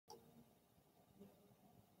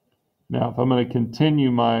Now, if I'm going to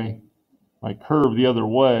continue my curve the other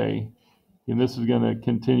way, and this is going to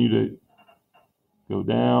continue to go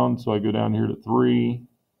down, so I go down here to 3.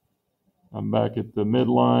 I'm back at the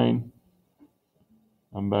midline.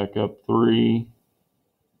 I'm back up 3,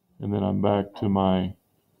 and then I'm back to my.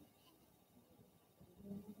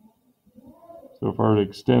 So if I were to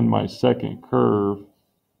extend my second curve,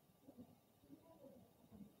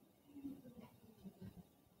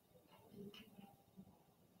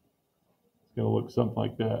 it's going to look something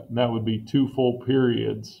like that. And that would be 2 full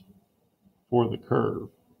periods for the curve.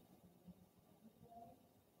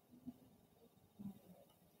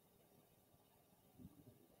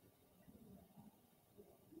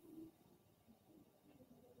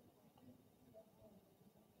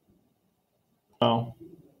 Now, I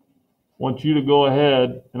want you to go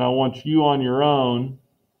ahead, and I want you on your own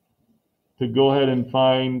to go ahead and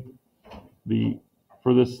find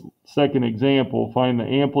for this second example, find the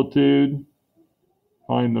amplitude,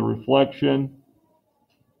 find the reflection,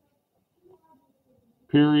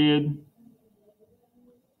 period,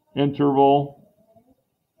 interval,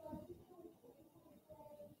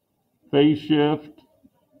 phase shift,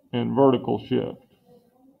 and vertical shift.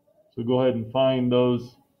 So go ahead and find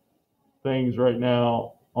those things right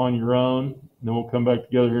now on your own, and then we'll come back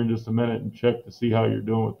together here in just a minute and check to see how you're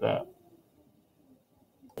doing with that.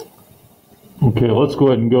 Okay, let's go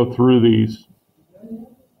ahead and go through these.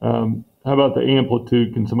 How about the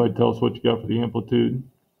amplitude? Can somebody tell us what you got for the amplitude?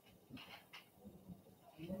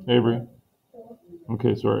 Avery?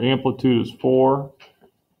 Okay, so our amplitude is 4.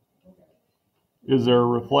 Is there a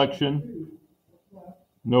reflection?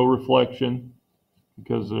 No reflection,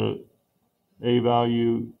 because the A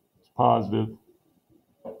value is positive.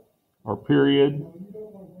 Our period,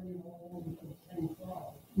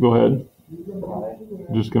 go ahead.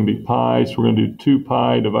 Just going to be pi, so we're going to do 2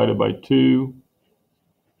 pi divided by 2.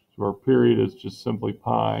 So our period is just simply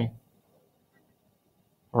pi.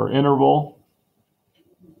 Our interval,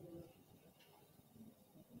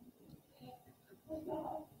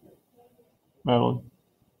 Madeline,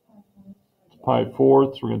 it's pi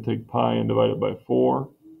fourths. We're going to take pi and divide it by 4.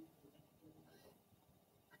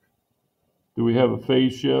 Do we have a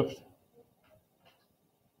phase shift?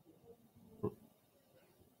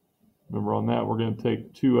 Remember on that, we're going to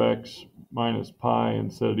take 2x minus pi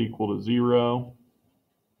and set it equal to 0.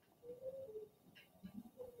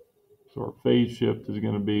 So our phase shift is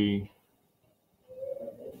going to be,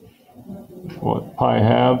 what, pi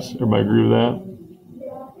halves? Everybody agree with that?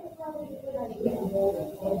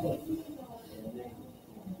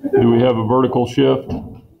 Do we have a vertical shift?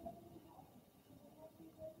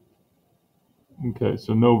 Okay,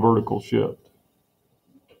 so no vertical shift.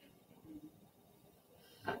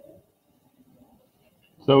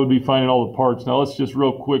 So that would be finding all the parts. Now let's just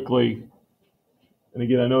real quickly, and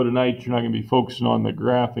again, I know tonight you're not going to be focusing on the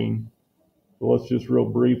graphing, but let's just real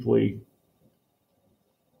briefly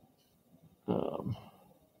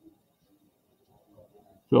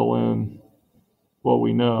fill in what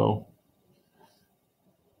we know.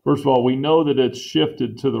 First of all, we know that it's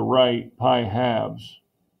shifted to the right pi halves.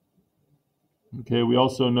 Okay, we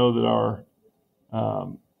also know that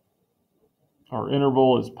our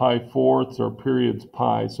interval is pi fourths, our period's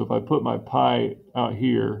pi. So if I put my pi out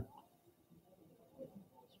here,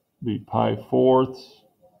 it'd be pi fourths,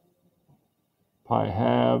 pi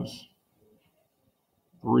halves,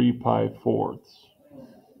 3 pi fourths.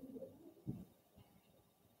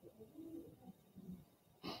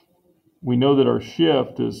 We know that our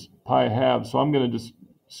shift is pi halves, so I'm going to just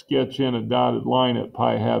sketch in a dotted line at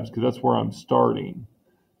pi halves because that's where I'm starting.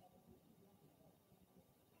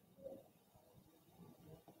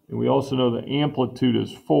 And we also know the amplitude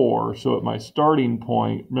is 4, so at my starting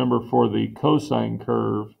point, remember for the cosine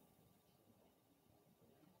curve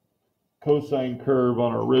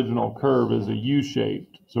on our original curve is a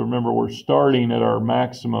U-shaped. So remember, we're starting at our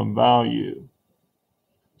maximum value.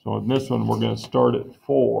 So in this one, we're going to start at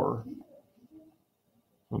 4.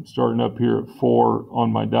 So I'm starting up here at 4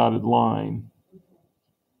 on my dotted line.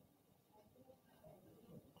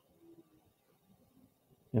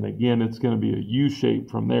 And again, it's going to be a U-shape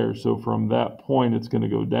from there. So from that point, it's going to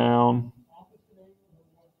go down.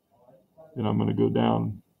 And I'm going to go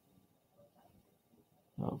down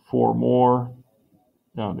 4 more,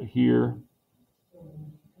 down to here.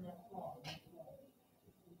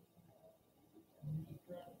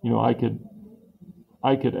 You know, I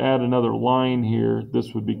could add another line here.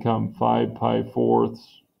 This would become 5 pi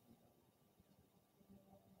fourths,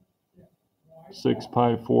 6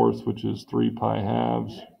 pi fourths, which is 3 pi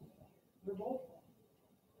halves.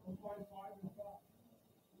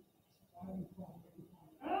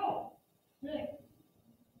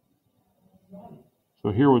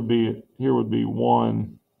 So here would be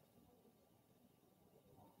one.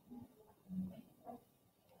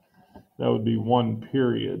 That would be one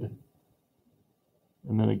period.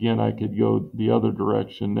 And then again, I could go the other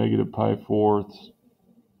direction, negative pi fourths,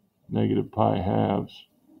 negative pi halves,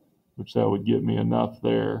 which that would get me enough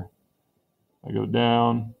there. I go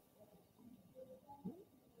down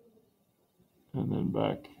and then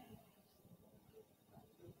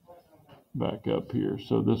back up here.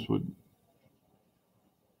 So this would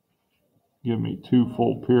give me 2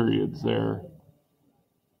 full periods there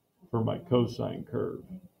for my cosine curve.